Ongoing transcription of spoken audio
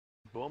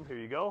Boom, here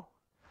you go.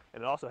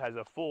 And it also has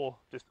a full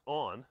just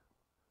on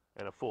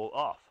and a full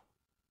off.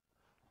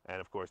 And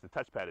of course, the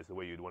touchpad is the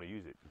way you'd want to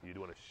use it. You'd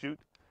want to shoot,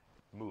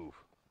 move.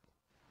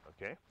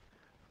 Okay?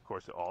 Of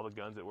course, all the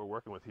guns that we're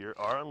working with here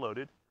are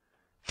unloaded.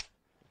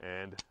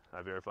 And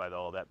I verified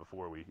all of that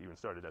before we even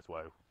started. That's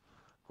why, of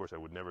course, I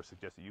would never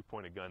suggest that you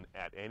point a gun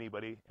at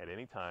anybody at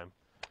any time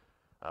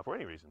for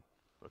any reason.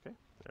 Okay?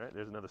 All right,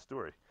 there's another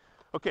story.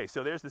 Okay,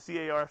 so there's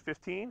the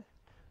AR-15.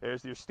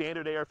 There's your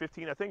standard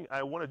AR-15. I think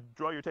I want to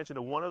draw your attention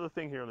to one other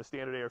thing here on the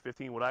standard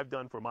AR-15. What I've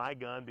done for my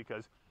gun,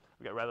 because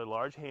I've got rather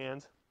large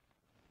hands,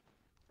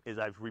 is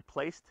I've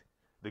replaced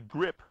the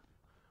grip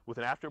with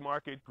an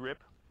aftermarket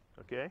grip.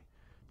 Okay?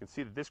 You can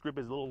see that this grip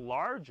is a little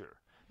larger.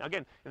 Now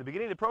again, in the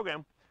beginning of the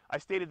program, I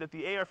stated that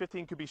the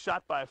AR-15 could be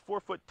shot by a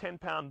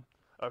 4'10"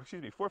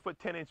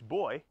 4'10"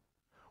 boy,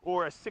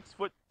 or a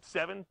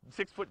 6'7",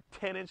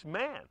 6'10"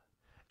 man.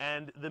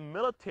 And the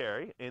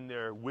military, in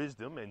their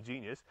wisdom and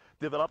genius,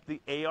 developed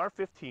the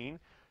AR-15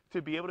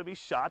 to be able to be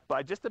shot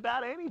by just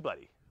about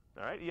anybody.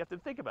 All right, you have to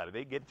think about it.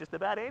 They get just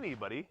about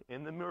anybody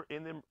in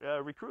the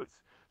recruits.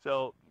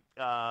 So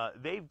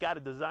they've got to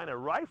design a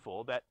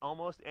rifle that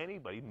almost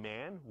anybody,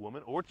 man,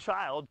 woman, or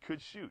child, could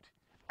shoot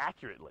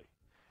accurately.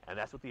 And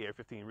that's what the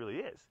AR-15 really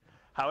is.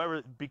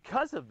 However,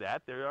 because of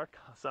that, there are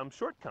some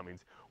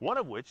shortcomings, one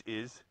of which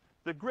is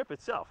the grip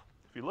itself.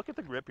 If you look at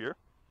the grip here,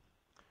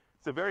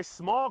 it's a very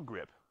small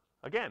grip.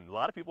 Again, a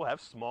lot of people have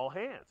small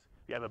hands.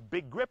 If you have a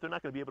big grip, they're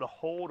not going to be able to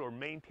hold or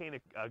maintain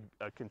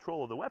a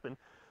control of the weapon.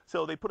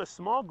 So they put a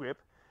small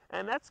grip,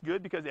 and that's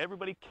good because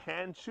everybody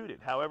can shoot it.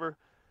 However,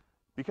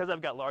 because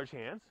I've got large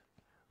hands,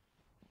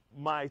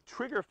 my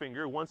trigger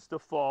finger wants to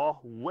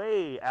fall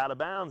way out of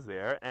bounds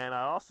there, and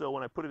I also,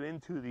 when I put it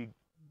into the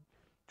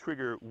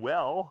trigger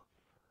well,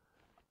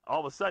 all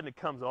of a sudden it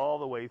comes all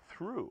the way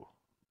through.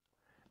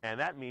 And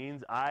that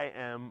means I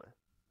am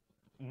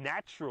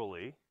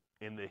naturally,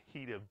 in the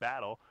heat of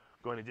battle,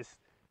 going to just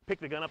pick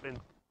the gun up and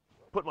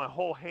put my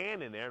whole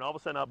hand in there, and all of a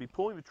sudden I'll be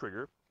pulling the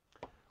trigger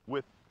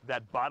with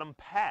that bottom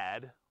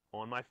pad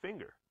on my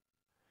finger.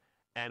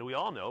 And we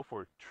all know,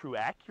 for true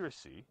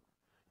accuracy,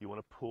 you want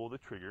to pull the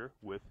trigger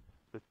with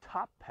the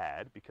top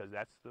pad because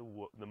that's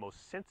the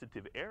most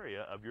sensitive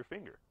area of your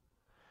finger.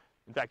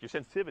 In fact, your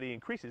sensitivity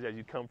increases as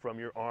you come from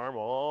your arm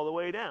all the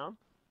way down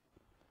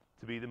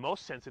to be the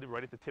most sensitive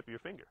right at the tip of your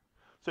finger.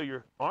 So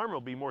your arm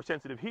will be more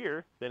sensitive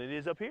here than it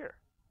is up here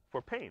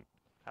for pain.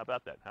 How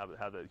about that?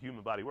 How the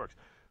human body works.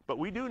 But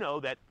we do know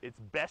that it's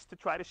best to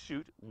try to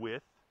shoot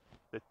with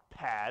the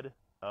pad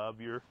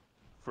of your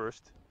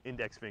first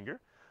index finger.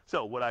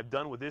 So what I've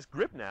done with this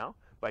grip now,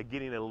 by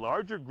getting a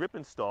larger grip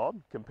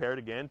installed, compared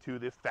again to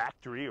the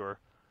factory or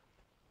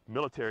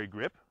military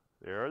grip,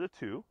 there are the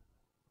two.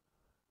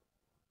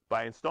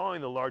 By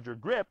installing the larger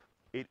grip,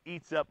 it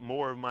eats up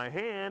more of my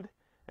hand,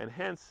 and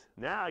hence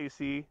now you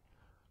see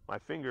my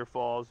finger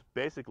falls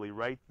basically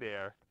right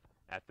there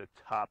at the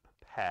top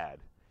pad,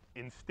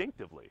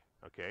 instinctively,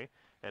 okay?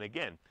 And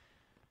again,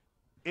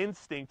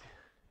 instinct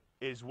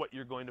is what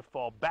you're going to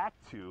fall back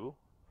to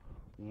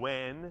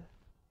when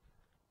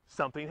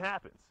something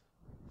happens.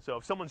 So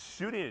if someone's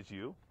shooting at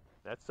you,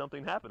 that's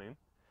something happening,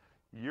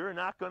 you're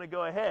not going to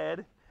go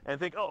ahead and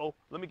think, oh,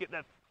 let me get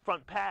that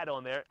front pad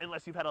on there,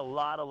 unless you've had a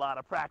lot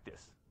of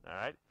practice, all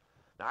right?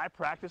 Now, I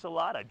practice a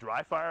lot. I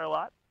dry fire a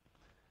lot.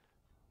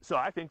 So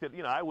I think that,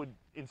 I would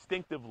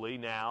instinctively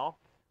now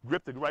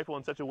grip the rifle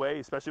in such a way,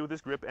 especially with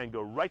this grip, and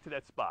go right to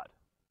that spot.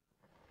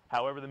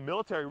 However, the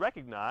military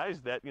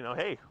recognized that,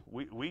 hey,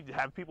 we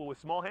have people with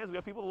small hands, we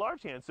have people with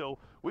large hands, so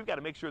we've got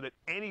to make sure that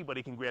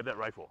anybody can grab that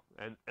rifle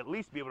and at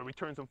least be able to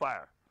return some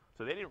fire.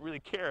 So they didn't really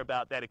care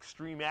about that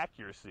extreme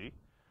accuracy.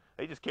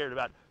 They just cared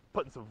about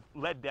putting some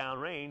lead down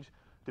range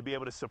to be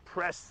able to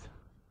suppress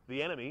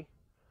the enemy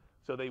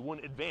so they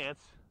wouldn't advance,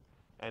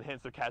 and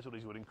hence their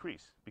casualties would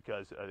increase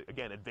because,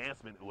 again,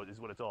 advancement is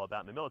what it's all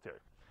about in the military.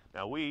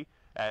 Now, we,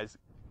 as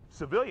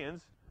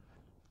civilians,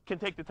 can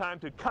take the time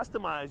to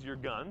customize your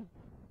gun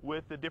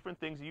with the different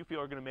things that you feel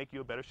are going to make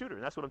you a better shooter,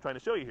 and that's what I'm trying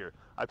to show you here.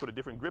 I put a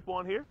different grip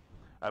on here.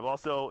 I've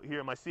also, here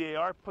in my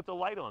CAR, put the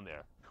light on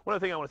there. One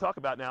other thing I want to talk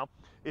about now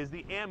is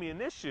the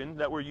ammunition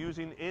that we're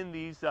using in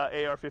these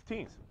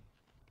AR-15s.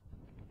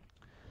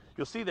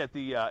 You'll see that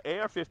the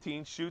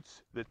AR-15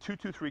 shoots the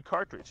 .223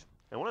 cartridge.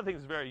 And one of the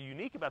things that's very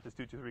unique about this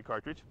 .223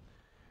 cartridge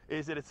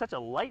is that it's such a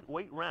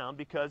lightweight round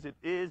because it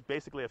is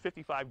basically a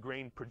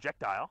 55-grain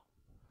projectile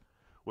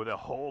with a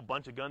whole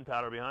bunch of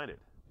gunpowder behind it.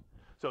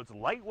 So it's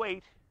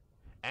lightweight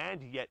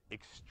and yet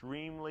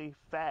extremely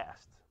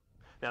fast.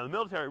 Now, the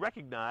military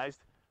recognized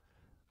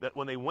that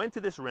when they went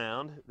to this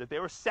round, that they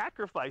were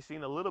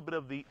sacrificing a little bit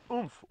of the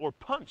oomph or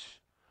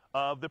punch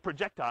of the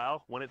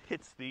projectile when it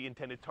hits the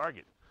intended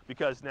target.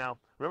 Because now,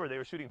 remember, they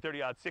were shooting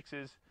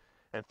 30-06s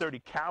and 30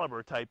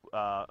 caliber type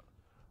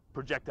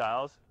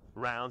projectiles,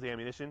 rounds,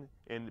 ammunition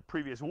in the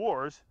previous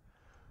wars.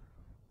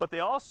 But they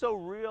also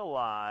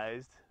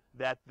realized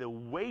that the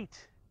weight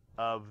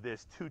of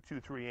this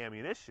 .223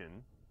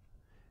 ammunition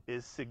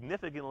is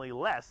significantly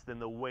less than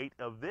the weight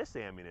of this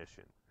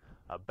ammunition,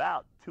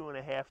 about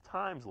 2.5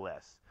 times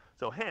less.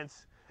 So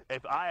hence,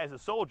 if I, as a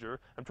soldier,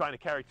 am trying to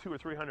carry 200 or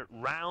 300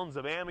 rounds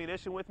of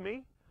ammunition with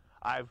me,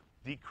 I've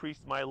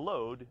decreased my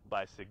load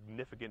by a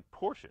significant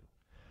portion.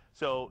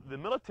 So the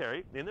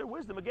military, in their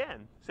wisdom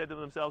again, said to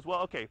themselves,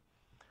 well, okay,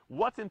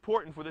 what's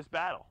important for this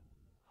battle?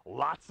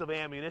 Lots of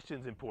ammunition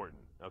is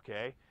important,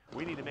 okay?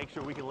 We need to make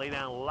sure we can lay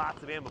down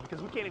lots of ammo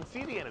because we can't even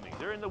see the enemy.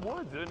 They're in the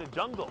woods, they're in the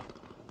jungle.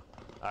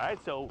 All right,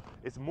 so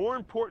it's more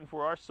important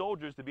for our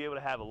soldiers to be able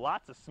to have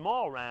lots of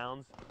small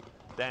rounds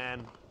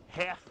than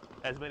half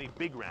as many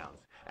big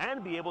rounds,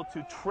 and be able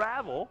to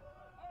travel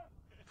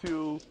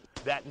to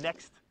that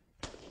next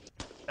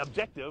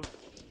objective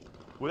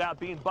without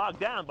being bogged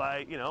down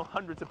by, you know,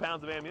 hundreds of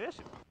pounds of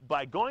ammunition.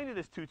 By going to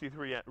this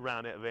 223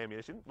 round of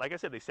ammunition, like I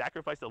said, they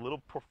sacrificed a little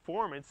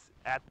performance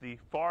at the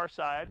far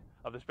side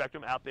of the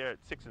spectrum out there at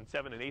 600 and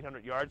 700 and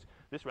 800 yards.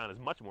 This round is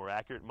much more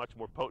accurate, much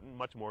more potent,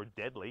 much more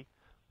deadly.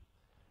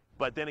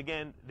 But then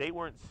again, they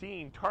weren't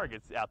seeing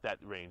targets out that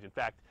range. In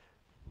fact,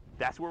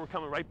 that's where we're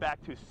coming right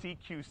back to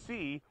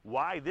CQC,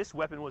 why this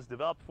weapon was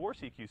developed for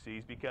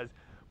CQCs, because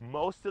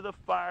most of the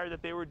fire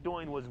that they were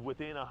doing was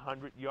within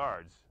 100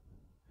 yards.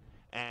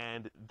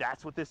 And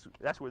that's where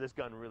this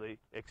gun really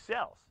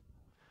excels.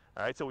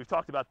 All right, so we've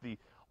talked about the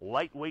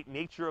lightweight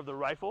nature of the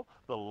rifle,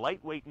 the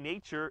lightweight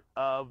nature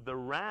of the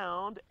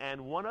round,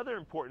 and one other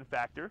important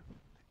factor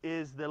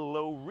is the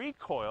low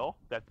recoil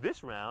that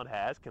this round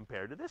has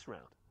compared to this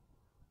round.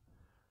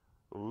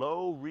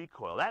 Low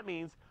recoil. That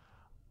means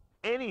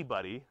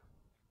anybody,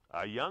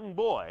 a young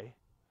boy,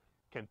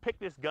 can pick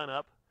this gun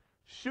up,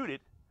 shoot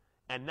it,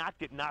 and not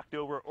get knocked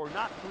over or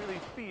not really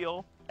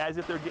feel as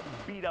if they're getting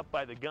beat up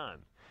by the gun.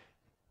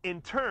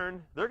 In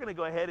turn, they're going to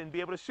go ahead and be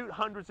able to shoot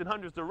hundreds and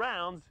hundreds of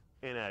rounds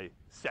in a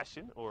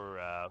session or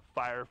a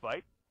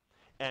firefight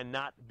and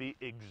not be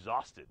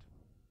exhausted.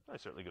 They're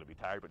certainly going to be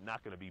tired, but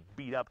not going to be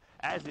beat up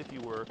as if you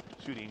were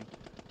shooting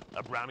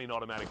a Browning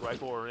automatic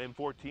rifle or an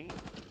M14.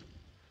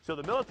 So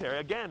the military,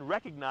 again,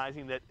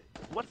 recognizing that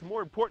what's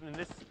more important in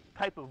this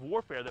type of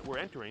warfare that we're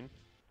entering,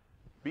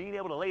 being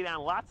able to lay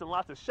down lots and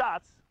lots of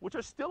shots, which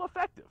are still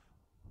effective,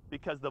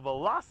 because the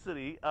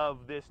velocity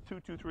of this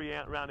 223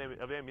 round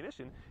of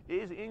ammunition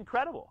is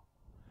incredible.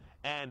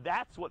 And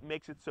that's what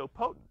makes it so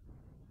potent.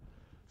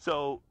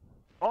 So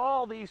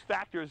all these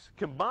factors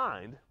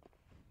combined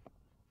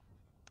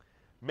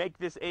make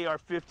this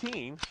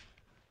AR-15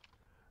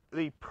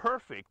 the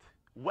perfect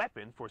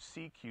weapon for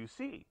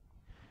CQC.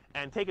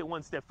 And take it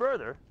one step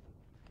further,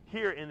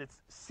 here in its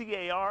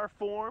CAR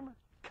form,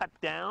 cut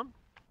down,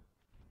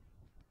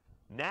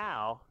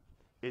 now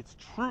it's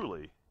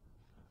truly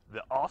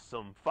the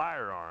awesome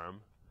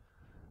firearm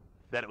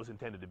that it was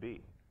intended to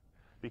be.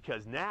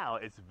 Because now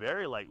it's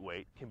very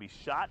lightweight, can be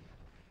shot,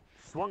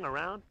 swung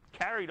around,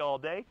 carried all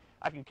day.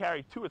 I can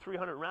carry 200 or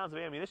 300 rounds of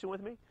ammunition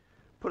with me,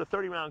 put a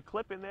 30-round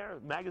clip in there,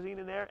 magazine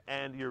in there,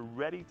 and you're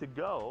ready to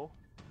go.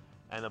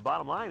 And the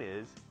bottom line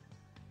is,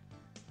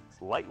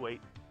 it's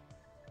lightweight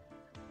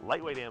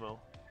ammo,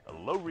 a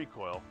low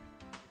recoil,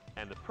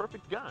 and the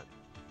perfect gun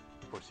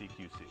for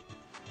CQC.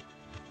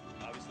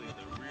 Obviously in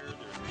the rear,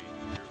 there's a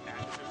rear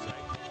aperture sight.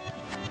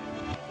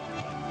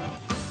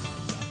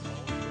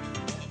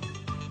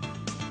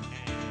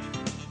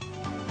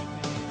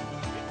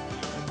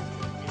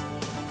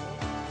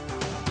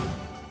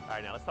 All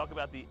right, now let's talk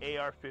about the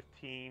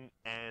AR-15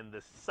 and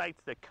the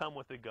sights that come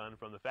with the gun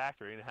from the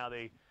factory and how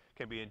they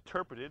can be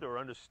interpreted or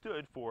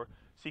understood for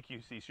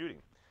CQC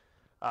shooting.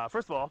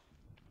 First of all,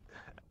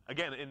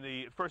 again, in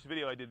the first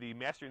video I did, the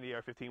Mastering the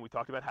AR-15, we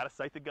talked about how to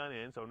sight the gun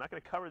in, so I'm not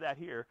going to cover that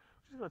here.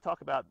 I'm just going to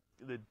talk about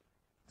the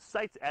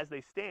sights as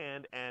they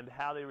stand and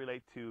how they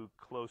relate to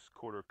close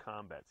quarter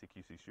combat,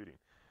 CQC shooting.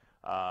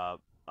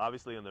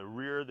 Obviously on the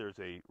rear there's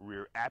a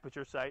rear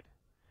aperture sight,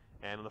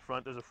 and on the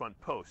front there's a front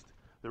post.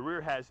 The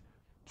rear has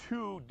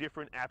two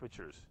different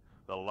apertures.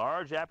 The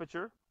large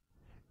aperture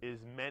is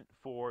meant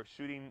for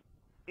shooting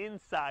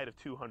inside of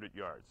 200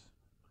 yards.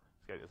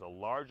 It's a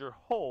larger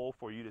hole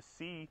for you to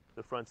see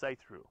the front sight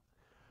through.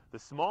 The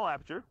small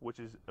aperture, which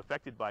is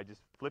affected by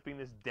just flipping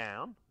this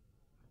down,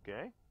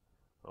 okay?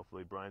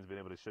 Hopefully Brian's been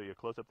able to show you a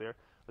close-up there.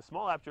 The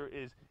small aperture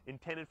is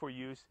intended for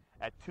use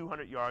at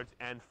 200 yards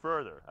and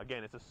further.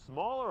 Again, it's a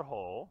smaller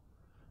hole,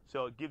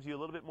 so it gives you a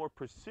little bit more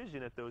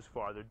precision at those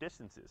farther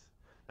distances.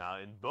 Now,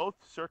 in both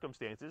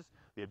circumstances,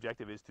 the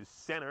objective is to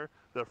center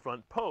the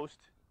front post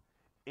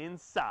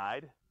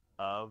inside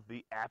of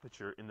the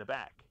aperture in the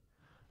back.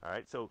 All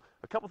right, so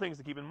a couple things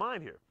to keep in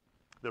mind here.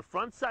 The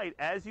front sight,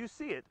 as you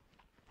see it,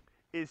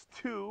 is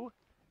 2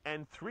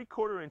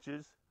 3/4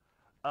 inches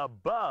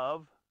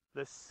above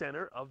the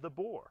center of the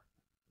bore.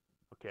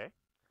 Okay?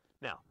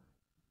 Now,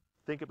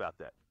 think about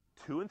that.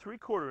 2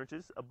 3/4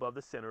 inches above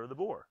the center of the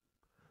bore.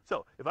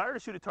 So, if I were to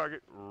shoot a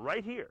target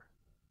right here,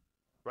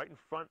 right in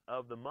front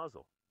of the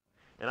muzzle,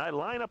 and I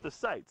line up the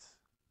sights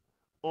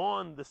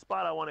on the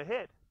spot I want to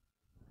hit,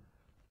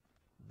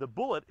 the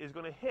bullet is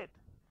going to hit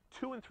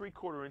 2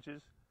 3/4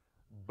 inches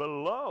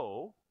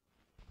below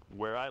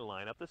where I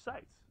line up the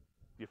sights.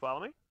 Do you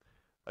follow me?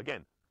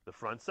 Again, the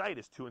front sight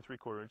is 2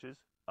 3/4 inches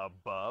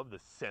above the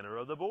center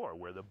of the bore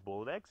where the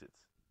bullet exits.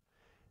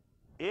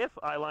 If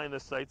I line the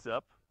sights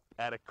up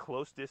at a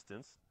close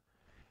distance,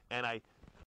 and I